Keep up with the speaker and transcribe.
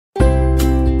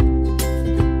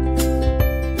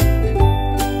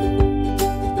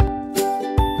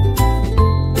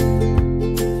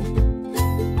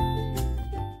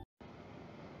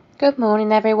Good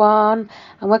morning everyone,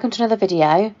 and welcome to another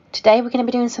video. Today we're going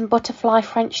to be doing some butterfly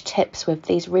French tips with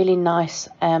these really nice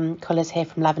colours here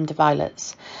from Lavender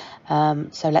Violets.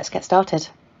 So let's get started.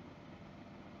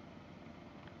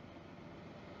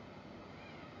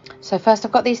 So first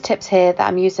I've got these tips here that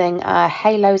I'm using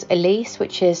Halo's Elise,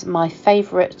 which is my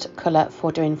favourite colour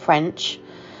for doing French.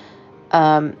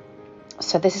 So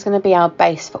this is going to be our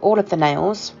base for all of the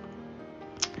nails.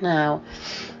 Now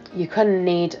you can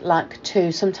need like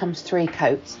 2, sometimes 3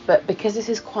 coats, but because this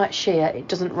is quite sheer, it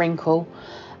doesn't wrinkle.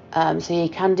 So you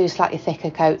can do slightly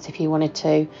thicker coats if you wanted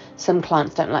to. Some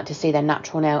clients don't like to see their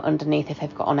natural nail underneath if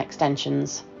they've got on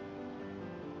extensions.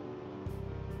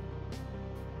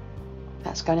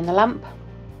 That's going in the lamp,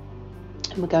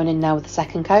 and we're going in now with the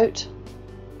second coat.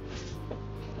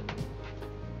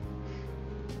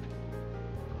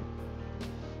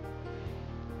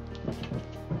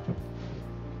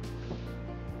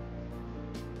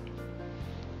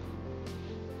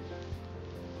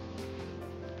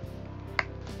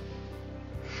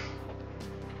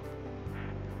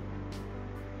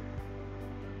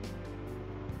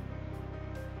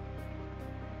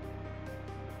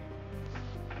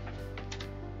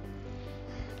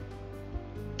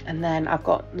 And then I've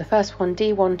got the first one,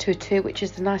 D122, which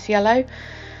is the nice yellow,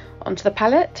 onto the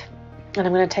palette. And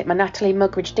I'm going to take my Natalie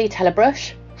Mugridge detailer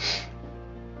brush,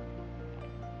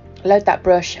 load that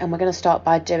brush, and we're going to start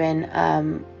by doing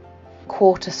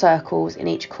quarter circles in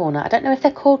each corner. I don't know if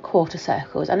they're called quarter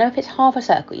circles. I know if it's half a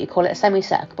circle, you call it a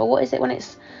semicircle. But what is it when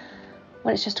it's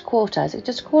just a quarter? Is it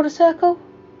just a quarter circle?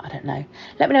 I don't know.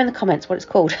 Let me know in the comments what it's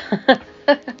called.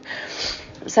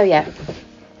 So yeah.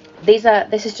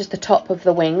 This is just the top of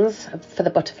the wings for the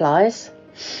butterflies.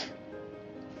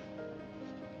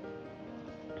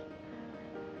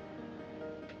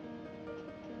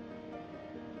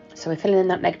 So we're filling in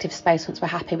that negative space once we're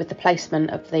happy with the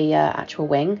placement of the actual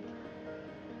wing.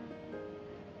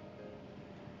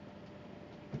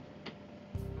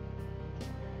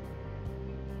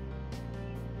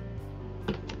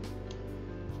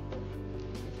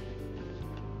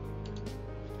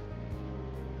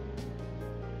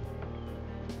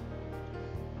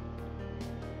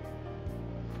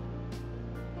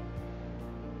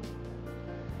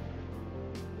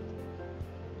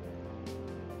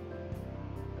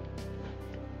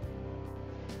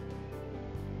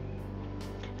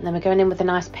 And then we're going in with a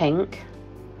nice pink.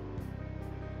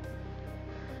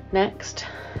 Next.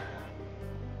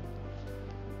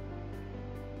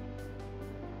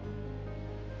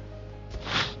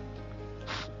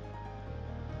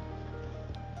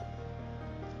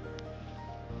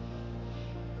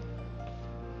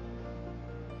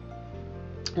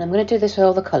 And I'm going to do this with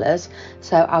all the colours,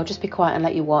 so I'll just be quiet and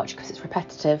let you watch because it's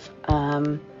repetitive.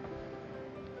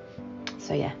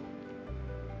 So yeah.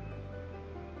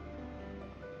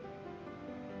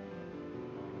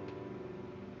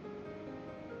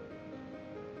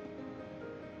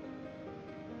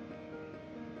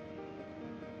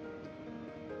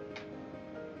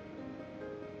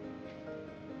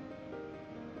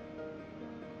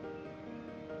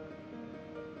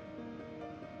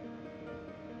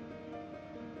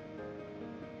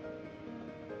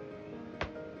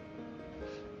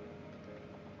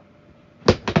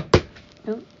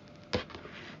 Oh.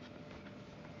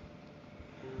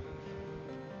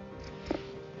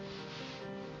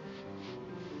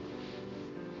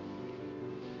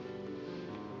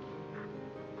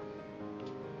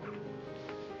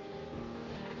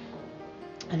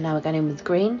 And now we're going in with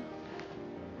green.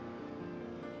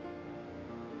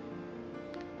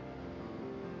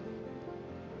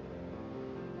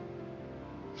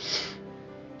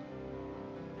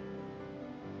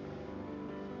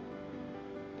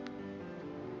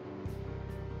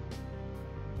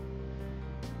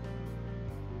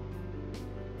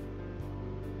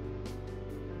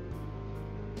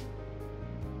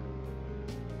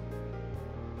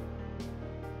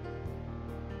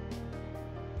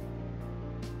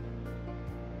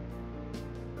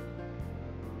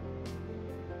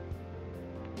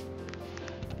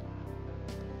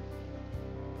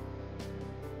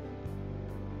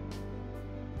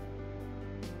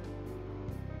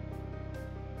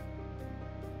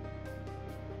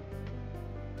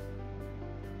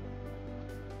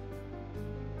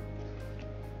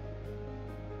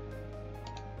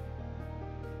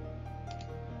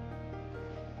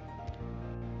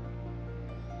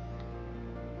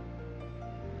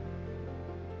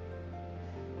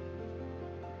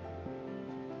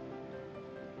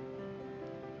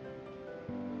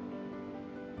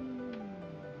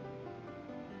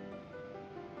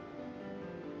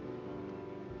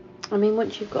 I mean,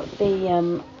 once you've got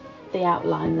the the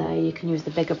outline there. You can use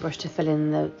the bigger brush to fill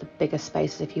in the bigger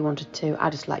spaces if you wanted to. I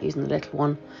just like using the little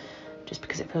one just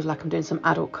because it feels like I'm doing some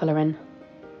adult colouring.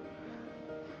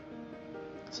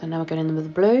 So now we're going in with the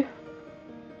blue.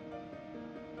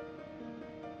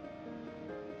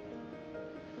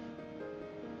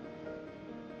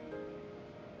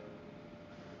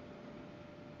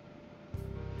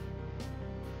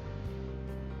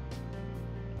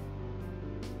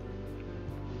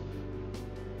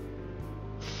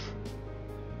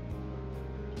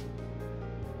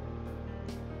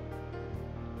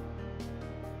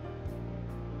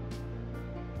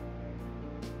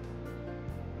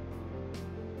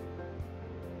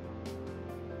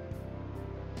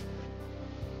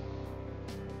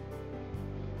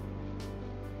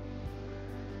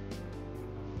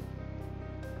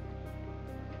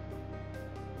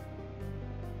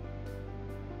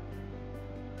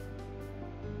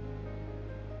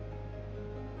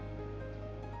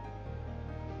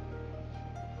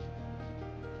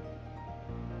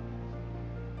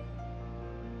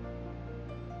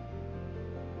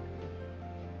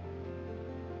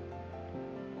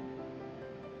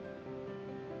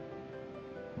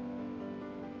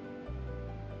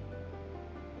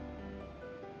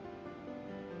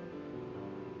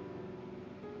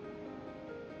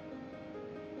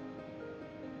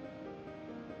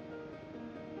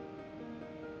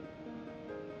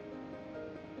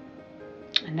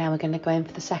 And now we're going to go in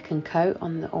for the second coat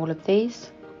on all of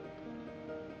these.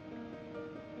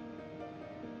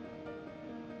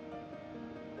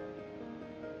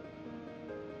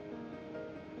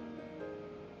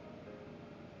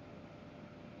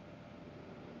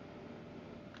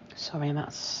 Sorry, I'm out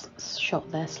of shot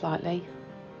there slightly.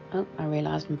 Oh, I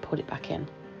realised and pulled it back in.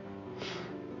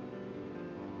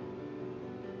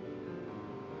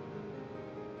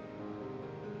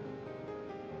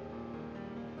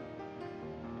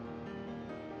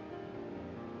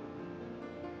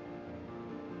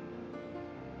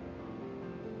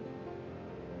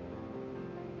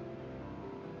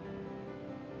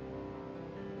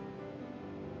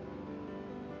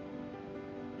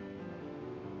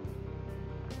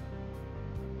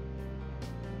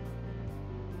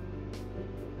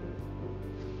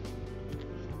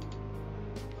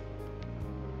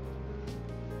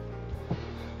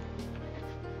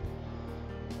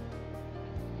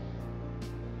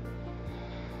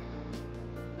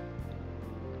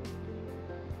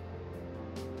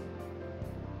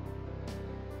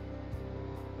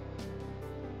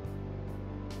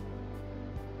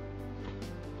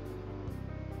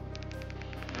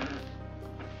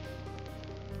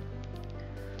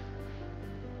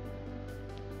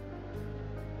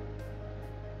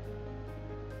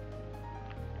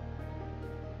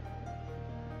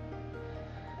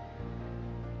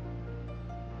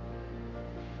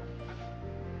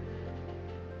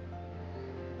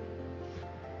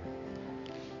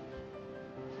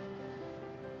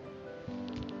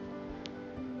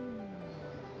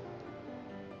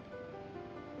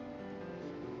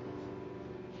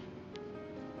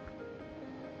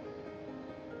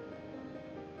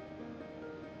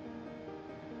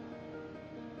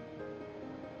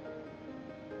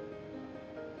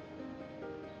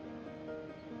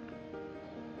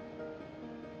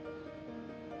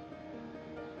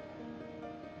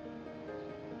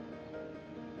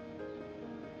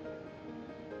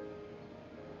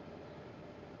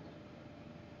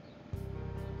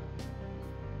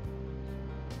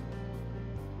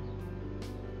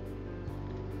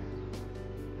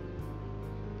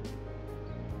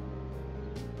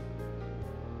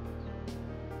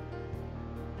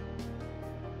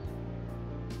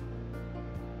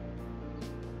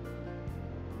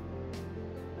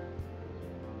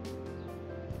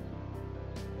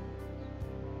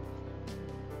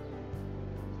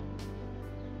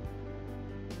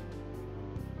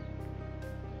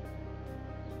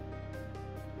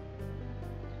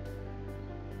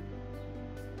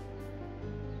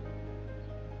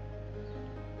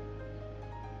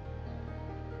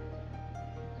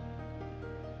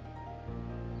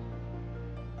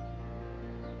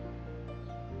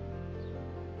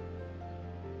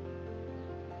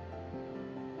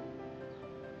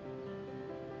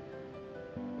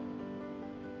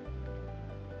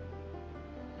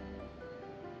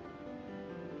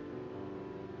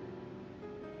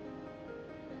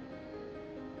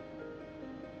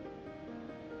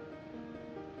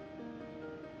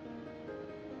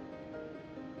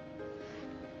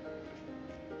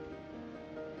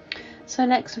 So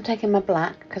next I'm taking my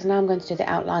black, because now I'm going to do the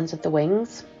outlines of the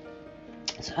wings.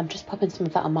 So I'm just popping some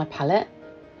of that on my palette.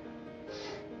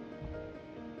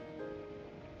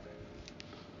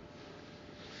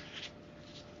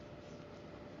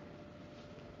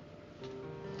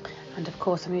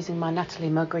 course, I'm using my Natalie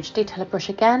Mugridge detailer brush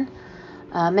again,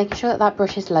 making sure that that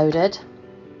brush is loaded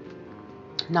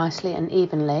nicely and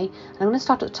evenly. And I'm going to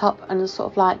start at the top and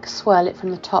sort of like swirl it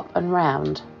from the top and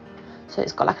round, so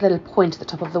it's got like a little point at the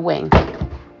top of the wing.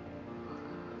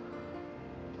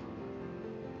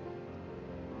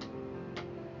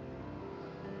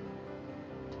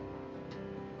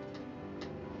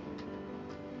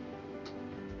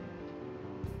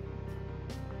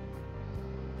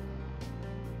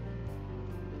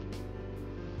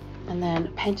 And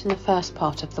then painting the first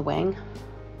part of the wing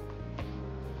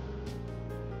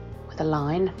with a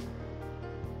line,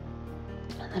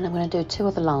 and then I'm going to do 2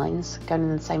 other lines going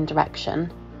in the same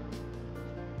direction.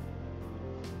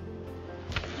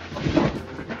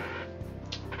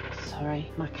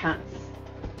 Sorry, my cat,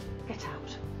 get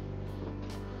out.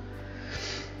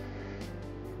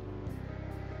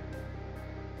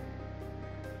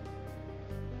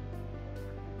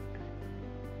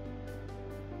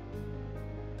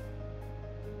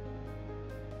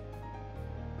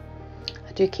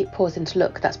 I do keep pausing to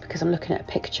look, that's because I'm looking at a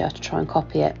picture to try and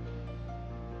copy it.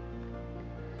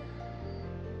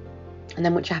 And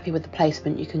then once you're happy with the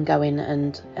placement, you can go in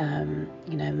and,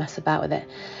 you know, mess about with it.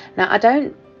 Now, I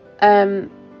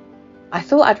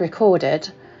thought I'd recorded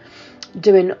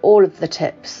doing all of the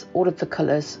tips, all of the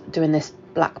colours, doing this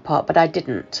black part, but I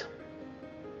didn't.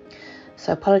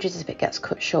 So apologies if it gets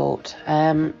cut short.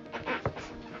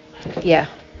 Yeah.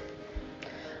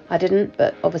 I didn't,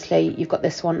 but obviously you've got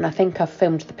this one, and I think I've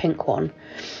filmed the pink one,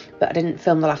 but I didn't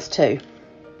film the last 2.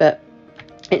 But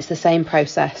it's the same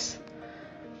process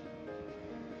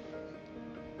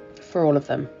for all of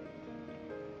them.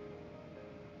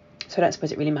 So I don't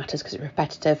suppose it really matters because it's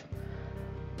repetitive.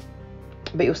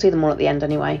 But you'll see them all at the end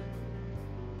anyway.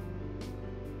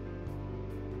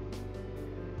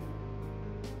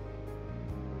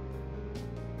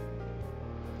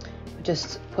 We're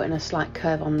just putting a slight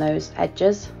curve on those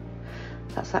edges.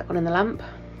 That's that one in the lamp.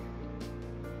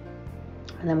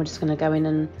 And then we're just going to go in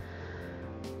and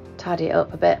tidy it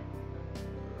up a bit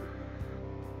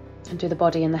and do the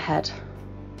body and the head.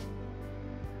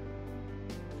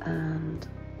 And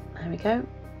there we go.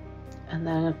 And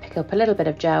then I'm going to pick up a little bit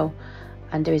of gel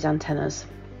and do his antennas.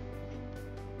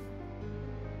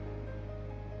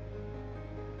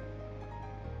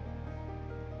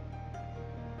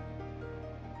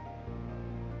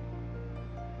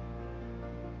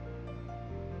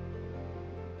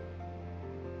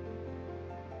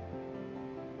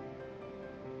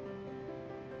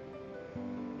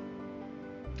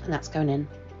 And that's going in.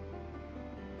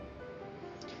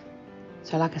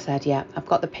 So like I said, yeah, I've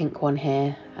got the pink one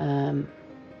here. I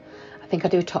think I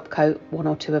do top coat 1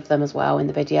 or 2 of them as well in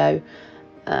the video,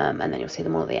 and then you'll see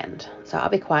them all at the end. So I'll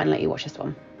be quiet and let you watch this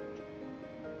one.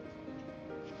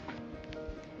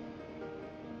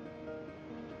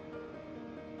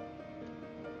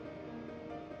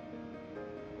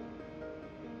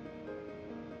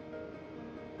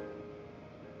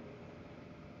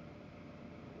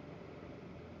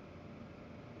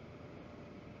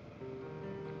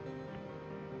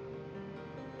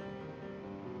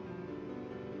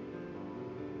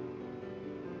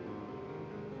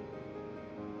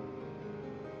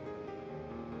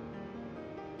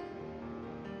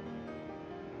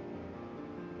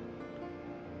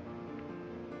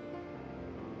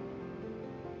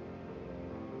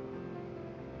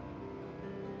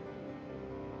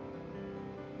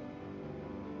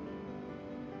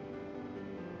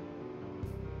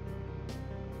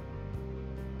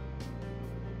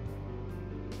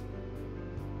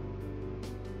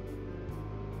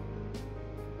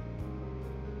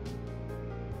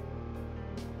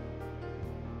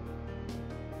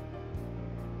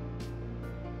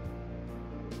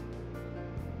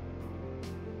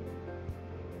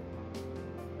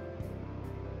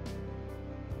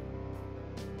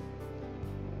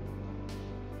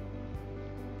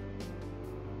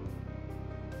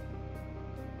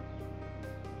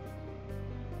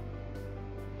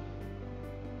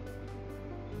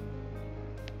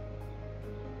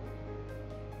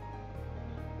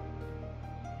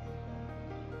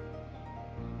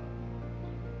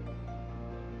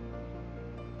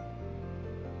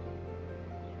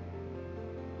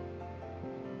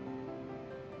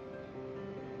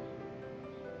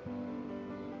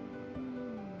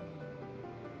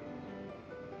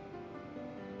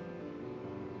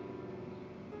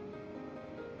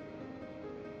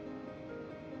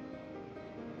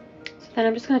 Then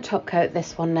I'm just going to top coat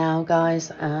this one now, guys.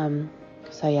 So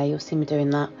yeah, you'll see me doing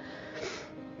that.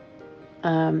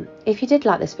 If you did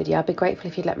like this video, I'd be grateful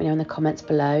if you'd let me know in the comments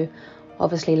below.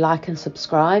 Obviously, like and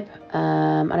subscribe.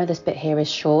 I know this bit here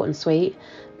is short and sweet,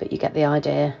 but you get the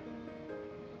idea.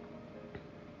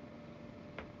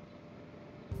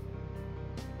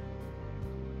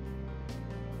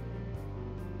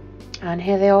 And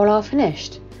here they all are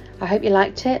finished. I hope you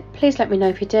liked it. Please let me know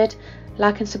if you did.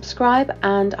 Like and subscribe,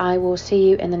 and I will see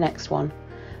you in the next one.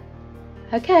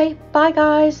 Okay, bye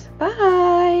guys.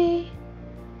 Bye.